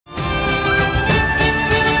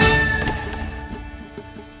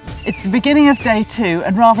It's the beginning of day 2,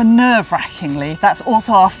 and rather nerve-wrackingly, that's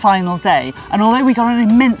also our final day. And although we got an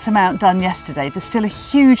immense amount done yesterday, there's still a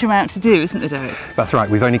huge amount to do, isn't there, Derek? That's right,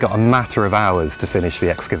 we've only got a matter of hours to finish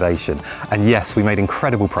the excavation. And yes, we made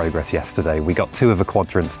incredible progress yesterday. We got 2 of the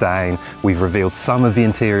quadrants down, we've revealed some of the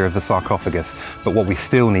interior of the sarcophagus, but what we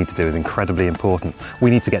still need to do is incredibly important.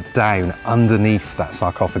 We need to get down underneath that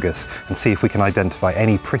sarcophagus and see if we can identify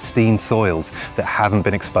any pristine soils that haven't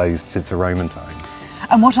been exposed since the Roman times.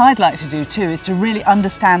 And what I'd like to do too is to really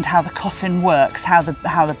understand how the coffin works, how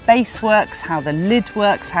the base works, how the lid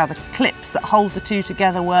works, how the clips that hold the two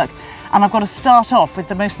together work. And I've got to start off with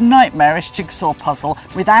the most nightmarish jigsaw puzzle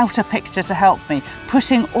without a picture to help me,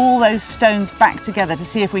 putting all those stones back together to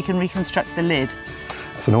see if we can reconstruct the lid.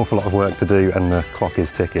 It's an awful lot of work to do, and the clock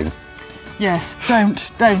is ticking. Yes,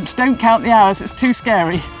 don't count the hours, it's too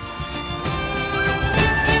scary.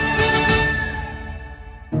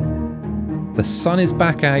 The sun is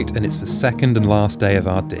back out and it's the second and last day of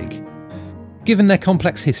our dig. Given their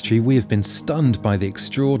complex history, we have been stunned by the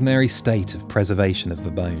extraordinary state of preservation of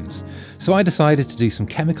the bones. So I decided to do some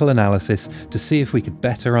chemical analysis to see if we could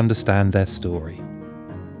better understand their story.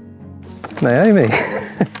 Naomi.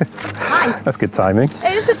 Hi. That's good timing.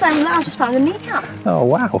 It is good timing. I just found a kneecap. Oh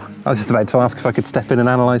wow. I was just about to ask if I could step in and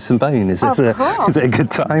analyse some bone. Is it a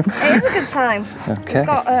good time? It is a good time. Okay. We've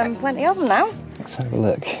got plenty of them now. Let's have a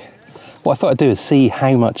look. What I thought I'd do is see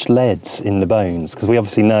how much lead's in the bones, because we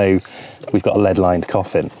obviously know we've got a lead-lined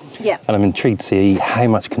coffin. Yeah. And I'm intrigued to see how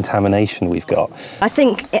much contamination we've got. I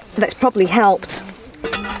think that's probably helped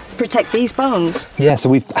protect these bones. Yeah,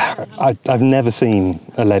 so I've never seen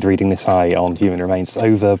a lead reading this high on human remains. It's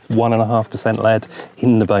over 1.5% lead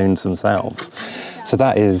in the bones themselves. So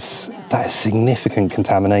that is significant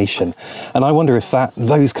contamination. And I wonder if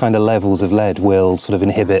those kind of levels of lead will sort of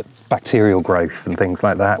inhibit bacterial growth and things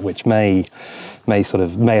like that, which may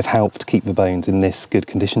have helped keep the bones in this good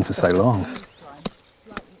condition for so long.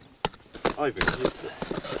 Hey,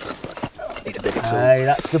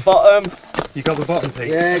 that's the bottom. You got the bottom, Pete?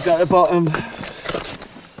 Yeah, got the bottom.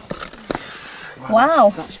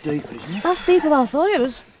 Wow. That's deep, isn't it? That's deeper than I thought it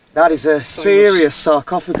was. That is a serious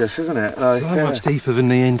sarcophagus, isn't it? So much deeper than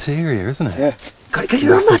the interior, isn't it? Yeah. Can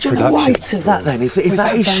you imagine the weight of that then? If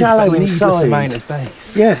that is shallow inside. Amount of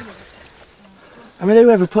base. Yeah. I mean,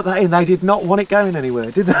 whoever put that in, they did not want it going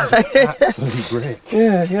anywhere, did they? Absolute brick.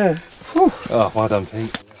 Yeah, yeah. Whew. Oh, well done,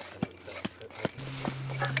 Pete.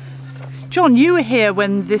 John, you were here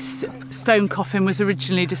when this stone coffin was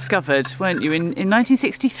originally discovered, weren't you? In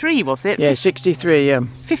 1963, was it? Yeah, 63, yeah.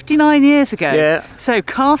 59 years ago. Yeah. So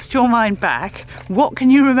cast your mind back. What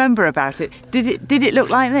can you remember about it? Did it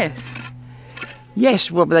look like this?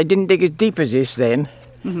 Yes, well, but they didn't dig as deep as this then.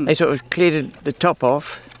 Mm-hmm. They sort of cleared the top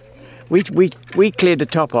off. We cleared the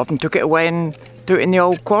top off and took it away and threw it in the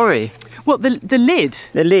old quarry. What, the lid?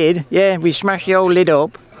 The lid, yeah. We smashed the old lid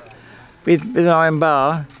up with an iron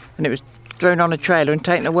bar, and it was thrown on a trailer and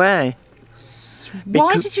taken away.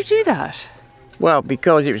 Why did you do that? Well,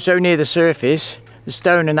 because it was so near the surface, the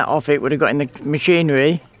stone and that off it would have got in the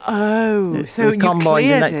machinery. Oh, so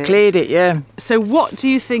you cleared it, yeah. So what do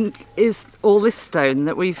you think is all this stone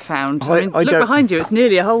that we've found? I mean, look behind you, it's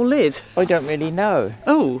nearly a whole lid. I don't really know.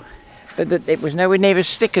 Oh. But it was nowhere near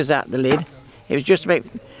as thick as that, the lid. It was just about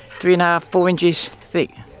 3.5, 4 inches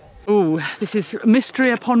thick. Oh, this is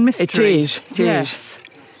mystery upon mystery. It is, yes.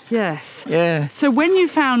 Yes. Yeah. So when you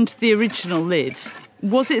found the original lid,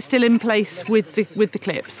 was it still in place with the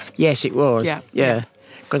clips? Yes, it was. Yeah. Yeah.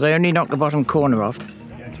 Because I only knocked the bottom corner off.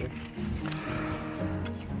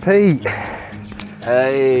 Pete.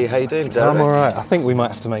 Hey, how you doing, Derek? I'm all right. I think we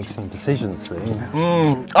might have to make some decisions soon.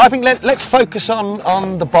 I think let's focus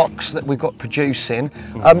on the box that we've got producing.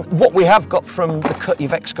 What we have got from the cut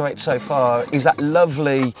you've excavated so far is that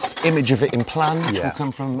lovely image of it in plan, which will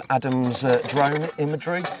come from Adam's drone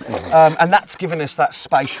imagery. And that's given us that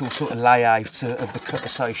spatial sort of layout of the cut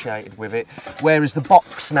associated with it. Whereas the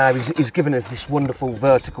box now is giving us this wonderful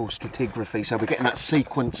vertical stratigraphy, so we're getting that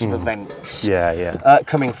sequence of events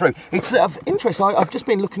coming through. It's of interest. I've just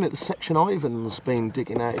been looking at the section Ivan's been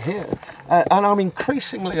digging out here, and I'm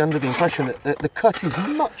increasingly under the impression that the cut is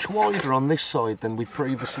much wider on this side than we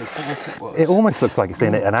previously thought it was. It almost looks like it's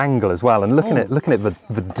in at an angle as well, and looking at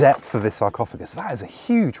the depth of this sarcophagus, that is a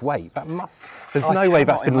huge weight. There's no way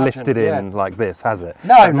that's been lifted in like this, has it?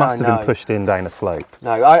 No, it must have been pushed in down a slope.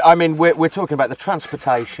 No, I mean, we're talking about the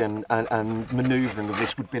transportation and manoeuvring of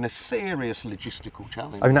this would have been a serious logistical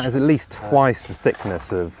challenge. I mean, that is at least twice the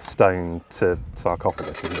thickness of stone to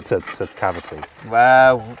sarcophagus, isn't it? To cavity.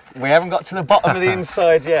 Well, we haven't got to the bottom of the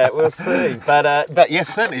inside yet. We'll see. But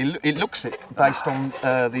yes, certainly it looks it based on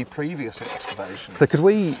the previous excavation. So could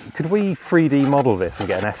we 3D model this and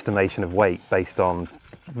get an estimation of weight based on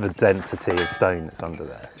the density of stone that's under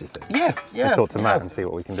there? Do you think? Yeah. And talk to Matt and see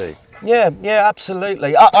what we can do. Yeah,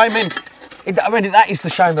 absolutely. I mean, that is the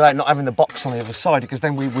shame about not having the box on the other side, because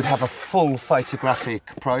then we would have a full photographic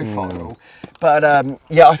profile. But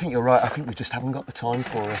yeah, I think you're right. I think we just haven't got the time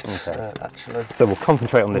for it, actually. So we'll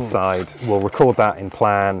concentrate on this side. We'll record that in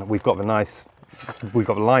plan. We've got the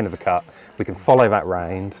line of the cut. We can follow that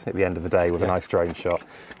round at the end of the day with a nice drone shot,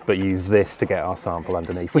 but use this to get our sample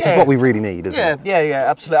underneath, which is what we really need, isn't it? Yeah,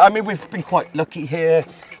 absolutely. I mean, we've been quite lucky here.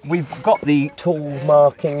 We've got the tool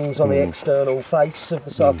markings on the external face of the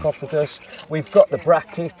sarcophagus. We've got the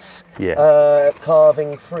brackets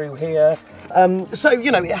carving through here. So, you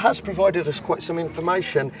know, it has provided us quite some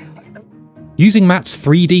information. Using Matt's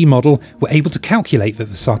 3D model, we're able to calculate that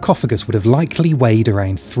the sarcophagus would have likely weighed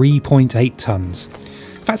around 3.8 tonnes.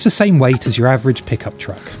 That's the same weight as your average pickup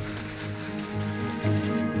truck.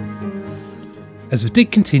 As the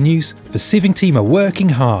dig continues, the sieving team are working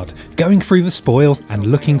hard, going through the spoil and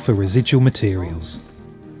looking for residual materials.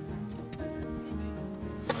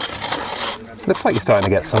 Looks like you're starting to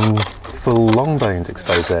get some full long bones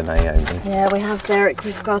exposed there, Naomi. Yeah, we have, Derek.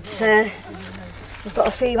 We've got a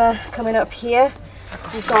femur coming up here.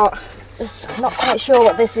 We've got this, not quite sure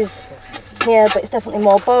what this is here, but it's definitely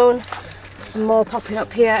more bone. Some more popping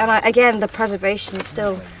up here, and again, the preservation is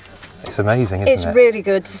still... It's amazing, isn't it? It's really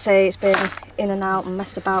good to say it's been in and out and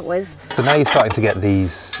messed about with. So now you're starting to get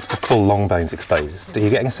these full long bones exposed. Are you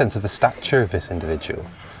getting a sense of the stature of this individual?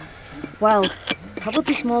 Well,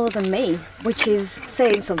 probably smaller than me, which is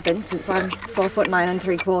saying something since I'm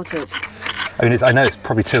 4'9"3/4. I mean, I know it's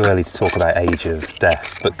probably too early to talk about age of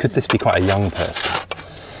death, but could this be quite a young person?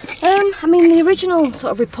 I mean, the original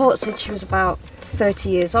sort of report said she was about 30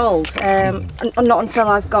 years old, and not until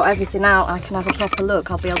I've got everything out I can have a proper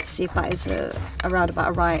look. I'll be able to see if that is around about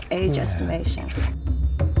a right age estimation.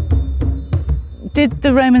 Did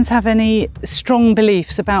the Romans have any strong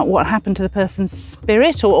beliefs about what happened to the person's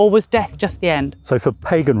spirit, or was death just the end? So for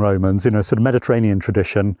pagan Romans, you know, sort of Mediterranean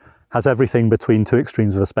tradition has everything between two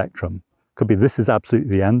extremes of a spectrum. Could be this is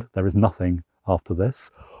absolutely the end, there is nothing after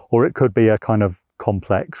this, or it could be a kind of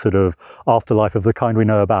complex sort of afterlife of the kind we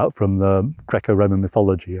know about from the Greco-Roman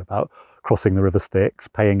mythology, about crossing the river Styx,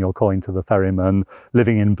 paying your coin to the ferryman,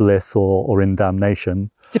 living in bliss or in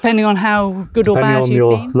damnation. Depending on how good or bad Depending on you've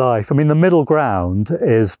your been? life. I mean, the middle ground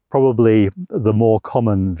is probably the more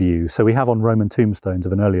common view. So we have on Roman tombstones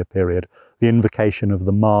of an earlier period the invocation of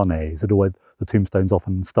the manes. The tombstones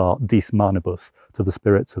often start dis manibus, to the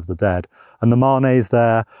spirits of the dead. And the manes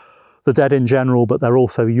there, the dead in general, but they're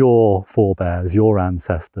also your forebears, your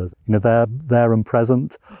ancestors. You know, they're there and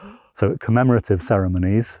present. So at commemorative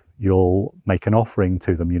ceremonies, you'll make an offering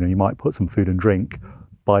to them. You know, you might put some food and drink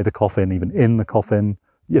by the coffin, even in the coffin,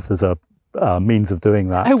 if there's a means of doing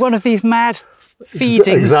that. Oh, one of these mad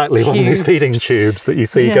feeding Exactly, tubes. one of these feeding tubes that you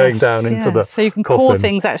see going down into the So you can coffin. pour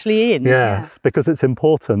things actually in. Yes, because it's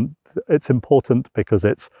important. It's important because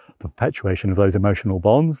it's the perpetuation of those emotional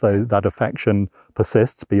bonds, that affection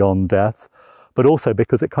persists beyond death, but also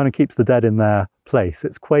because it kind of keeps the dead in their place.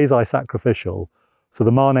 It's quasi-sacrificial. So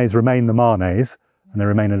the manes remain the manes, and they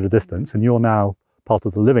remain at a distance, and you're now part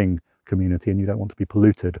of the living community, and you don't want to be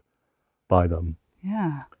polluted by them.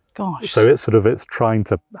 Yeah, gosh. So it's trying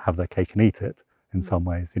to have their cake and eat it in some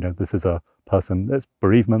ways. You know, this is a person, it's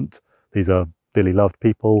bereavement, these are dearly loved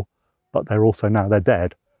people, but they're also now, they're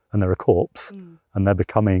dead and they're a corpse, and they're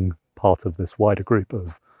becoming part of this wider group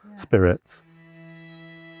of spirits.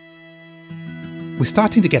 We're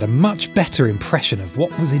starting to get a much better impression of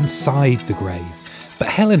what was inside the grave, but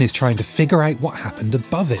Helen is trying to figure out what happened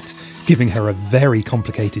above it, giving her a very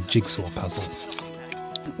complicated jigsaw puzzle.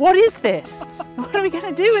 What is this? What are we going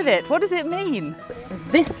to do with it? What does it mean?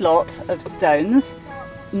 This lot of stones,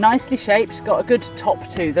 nicely shaped, got a good top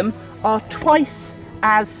to them, are twice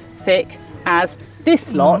as thick as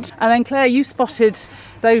this lot. And then Claire, you spotted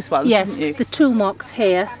those ones, Yes, didn't you? the tool marks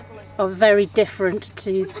here are very different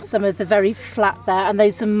to some of the very flat there, and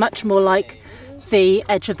those are much more like the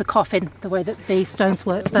edge of the coffin, the way that the stones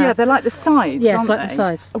work there. Yeah, they're like the sides, Yes, aren't like they? the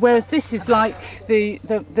sides. Whereas this is like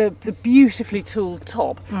the beautifully tooled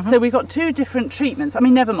top. So we've got two different treatments. I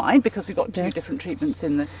mean, never mind, because we've got two different treatments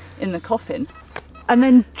in the coffin. And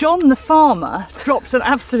then John the farmer dropped an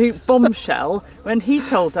absolute bombshell when he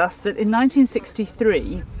told us that in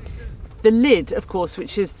 1963 The lid, of course,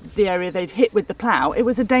 which is the area they'd hit with the plough, it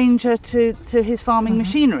was a danger to his farming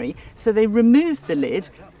machinery. So they removed the lid,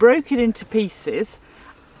 broke it into pieces,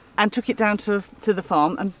 and took it down to the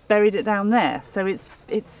farm and buried it down there. So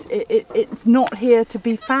it's not here to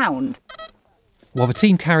be found. While the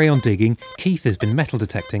team carry on digging, Keith has been metal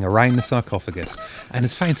detecting around the sarcophagus and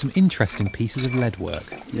has found some interesting pieces of lead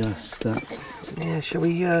work. Yes, that. Yeah, shall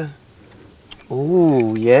we?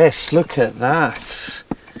 Oh, yes, look at that.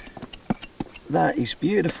 That is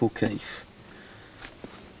beautiful, Keith.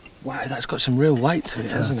 Wow, that's got some real weight to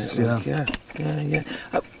it, hasn't it? Look, yeah.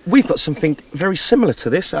 We've got something very similar to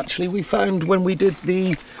this, actually. We found when we did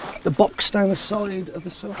the box down the side of the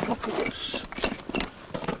sarcophagus.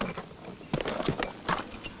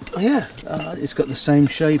 Oh, yeah. It's got the same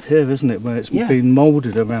shape here, isn't it, where it's been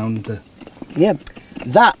moulded around the... Yeah,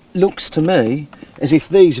 that looks to me as if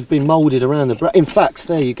these have been moulded around the bracket. In fact,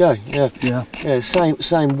 there you go. Yeah,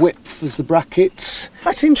 same width as the brackets.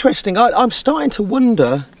 That's interesting. I'm starting to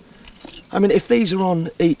wonder. I mean, if these are on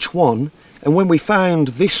each one, and when we found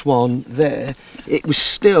this one there, it was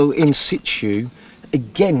still in situ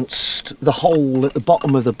against the hole at the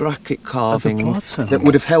bottom of the bracket carving that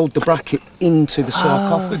would have held the bracket into the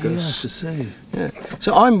sarcophagus. Yes, I see. Yeah.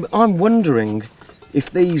 So I'm wondering if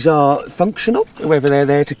these are functional, whether they're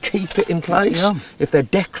there to keep it in place, if they're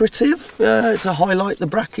decorative to highlight the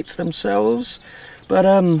brackets themselves. But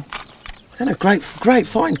I don't know, great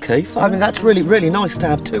find, Keith. I mean, that's really, really nice to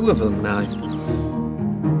have two of them now.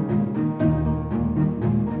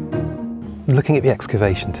 Looking at the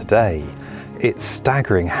excavation today, it's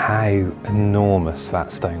staggering how enormous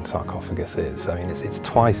that stone sarcophagus is. I mean, it's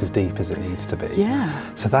twice as deep as it needs to be.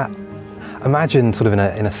 Yeah. So that, imagine sort of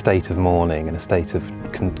in a state of mourning, in a state of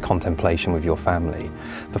contemplation with your family,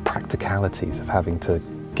 the practicalities of having to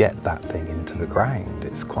get that thing into the ground.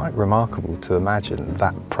 It's quite remarkable to imagine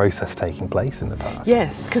that process taking place in the past.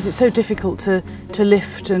 Yes, because it's so difficult to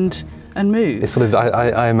lift and move. It's sort of,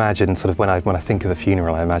 I imagine, sort of when I think of a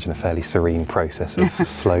funeral, I imagine a fairly serene process of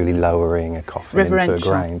slowly lowering a coffin into a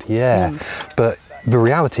ground. Yeah, but the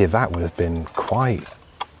reality of that would have been quite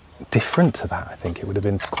different to that. I think it would have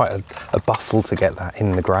been quite a bustle to get that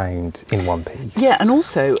in the ground in one piece. Yeah, and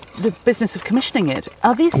also the business of commissioning it.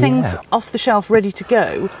 Are these things off the shelf ready to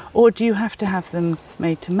go, or do you have to have them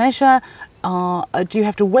made to measure? Do you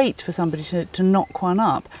have to wait for somebody to knock one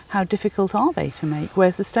up? How difficult are they to make?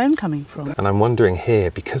 Where's the stone coming from? And I'm wondering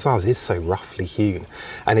here, because ours is so roughly hewn,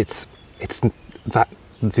 and it's that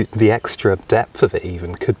the extra depth of it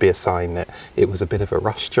even could be a sign that it was a bit of a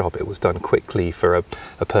rush job. It was done quickly for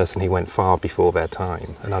a person who went far before their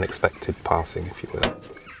time, an unexpected passing, if you will.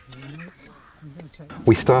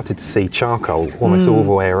 We started to see charcoal almost all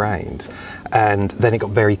the way around, and then it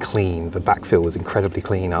got very clean. The backfill was incredibly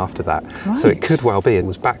clean after that. Right. So it could well be it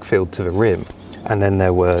was backfilled to the rim, and then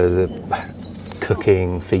there were the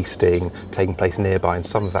cooking, feasting taking place nearby, and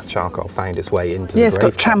some of that charcoal found its way into the grave. It's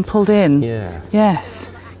got trampled in. Yeah. Yes.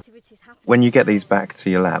 When you get these back to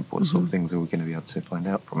your lab, what sort of things are we going to be able to find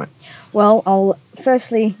out from it? Well, I'll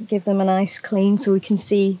firstly give them a nice clean so we can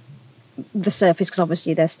see the surface, because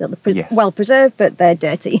obviously they're still well preserved, but they're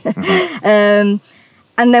dirty. And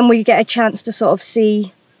then we get a chance to sort of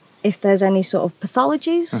see if there's any sort of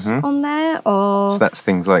pathologies on there, or... So that's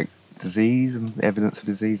things like disease and evidence of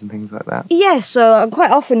disease and things like that? Yes, so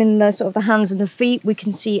quite often in the sort of the hands and the feet we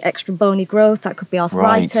can see extra bony growth. That could be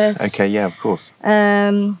arthritis. Right. Okay, yeah, of course.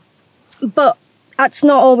 But that's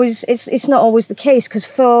not always, it's not always the case, because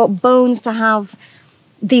for bones to have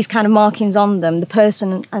these kind of markings on them, the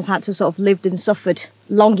person has had to sort of lived and suffered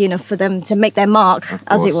long enough for them to make their mark,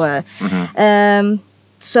 as it were.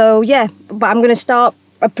 So yeah, but I'm going to start,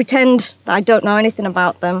 pretend that I don't know anything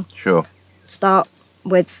about them. Sure. Start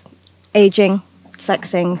with aging,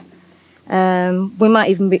 sexing. We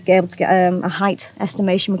might even be able to get a height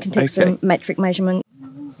estimation. We can take some metric measurement.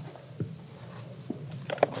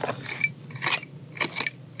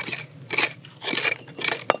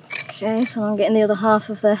 Okay, so I'm getting the other half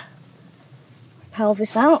of the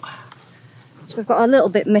pelvis out. So we've got a little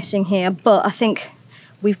bit missing here, but I think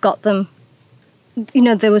we've got them. You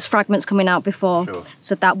know, there was fragments coming out before,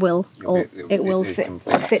 so that will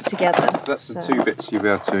fit together. So that's the two bits you'll be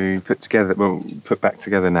able to put back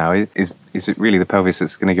together now. Is it really the pelvis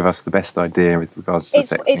that's going to give us the best idea with regards to the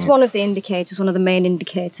sexing? It's one of the indicators, one of the main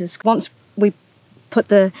indicators. Once we put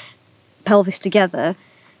the pelvis together,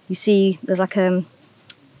 you see there's like an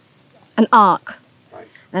arc,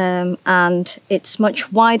 and it's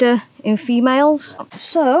much wider in females.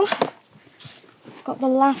 So I've got the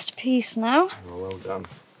last piece now. Oh, well done.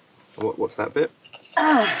 What's that bit?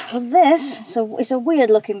 Well, this, so it's a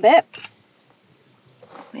weird looking bit.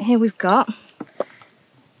 here we've got,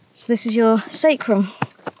 so this is your sacrum.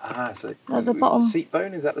 Ah, so at the bottom. Seat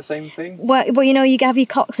bone, is that the same thing? Well, you know, you have your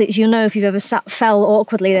coccyx. You'll know if you've ever fell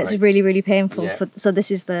awkwardly. That's really, really painful. Yeah. So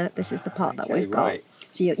this is the part that we've got. Right.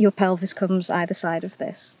 So your pelvis comes either side of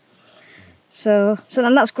this. So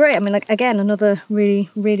then that's great. I mean, like, again, another really,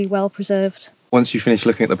 really well preserved. Once you finish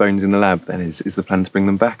looking at the bones in the lab, then is the plan to bring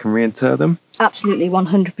them back and reinter them? Absolutely,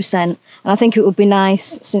 100%. And I think it would be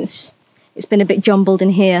nice, since it's been a bit jumbled in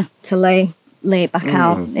here, to lay it back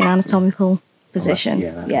out in anatomical position.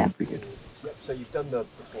 That'd be good. So you've done the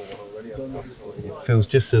before one already. It feels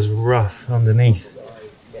just as rough underneath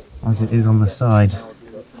as it is on the side,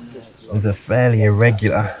 with a fairly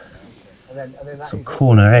irregular sort of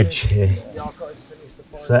corner edge here.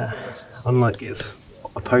 So unlike its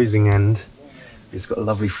opposing end, it's got a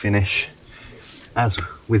lovely finish. As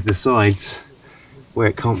with the sides, where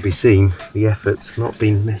it can't be seen, the effort's not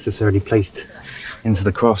been necessarily placed into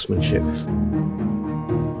the craftsmanship.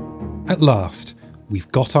 At last,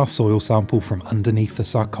 we've got our soil sample from underneath the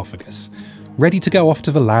sarcophagus, ready to go off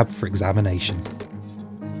to the lab for examination.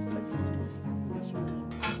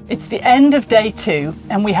 It's the end of day 2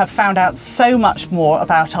 and we have found out so much more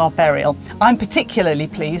about our burial. I'm particularly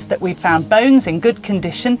pleased that we've found bones in good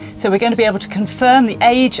condition, so we're going to be able to confirm the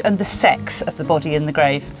age and the sex of the body in the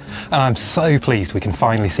grave. And I'm so pleased we can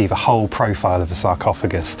finally see the whole profile of the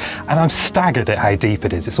sarcophagus, and I'm staggered at how deep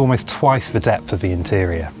it is. It's almost twice the depth of the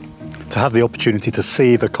interior. To have the opportunity to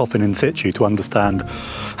see the coffin in situ, to understand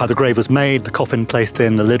how the grave was made, the coffin placed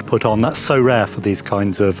in, the lid put on, that's so rare for these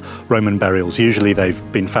kinds of Roman burials. Usually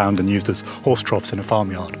they've been found and used as horse troughs in a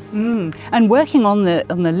farmyard. And working on the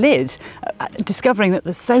lid, discovering that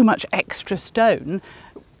there's so much extra stone,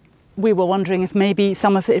 we were wondering if maybe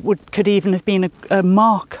some of it could even have been a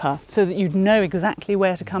marker, so that you'd know exactly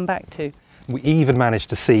where to come back to. We even managed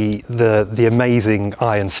to see the amazing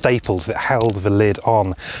iron staples that held the lid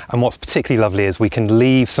on. And what's particularly lovely is we can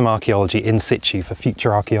leave some archaeology in situ for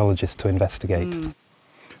future archaeologists to investigate.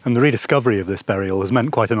 And the rediscovery of this burial has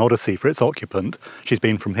meant quite an odyssey for its occupant. She's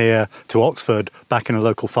been from here to Oxford, back in a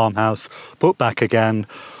local farmhouse, put back again.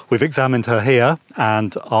 We've examined her here,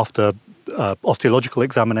 and after osteological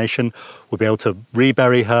examination, we'll be able to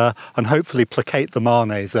rebury her and hopefully placate the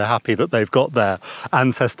Manes. They're happy that they've got their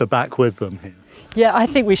ancestor back with them here. Yeah, I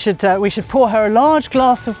think we should pour her a large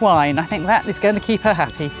glass of wine. I think that is going to keep her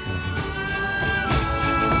happy.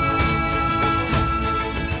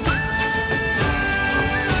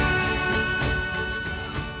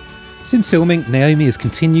 Since filming, Naomi has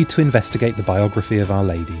continued to investigate the biography of Our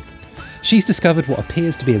Lady. She's discovered what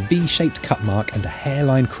appears to be a V-shaped cut mark and a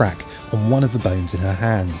hairline crack on one of the bones in her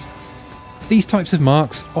hands. These types of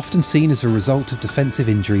marks, often seen as a result of defensive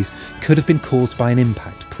injuries, could have been caused by an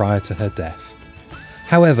impact prior to her death.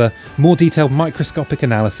 However, more detailed microscopic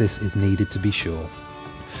analysis is needed to be sure.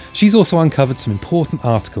 She's also uncovered some important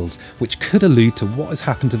articles which could allude to what has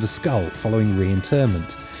happened to the skull following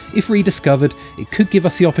reinterment. If rediscovered, it could give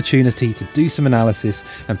us the opportunity to do some analysis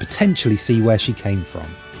and potentially see where she came from.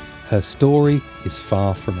 Her story is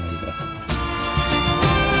far from over.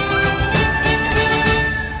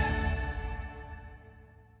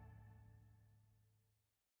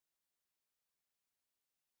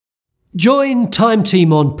 Join Time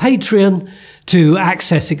Team on Patreon to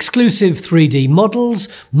access exclusive 3D models,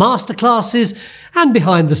 masterclasses, and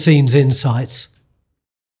behind-the-scenes insights.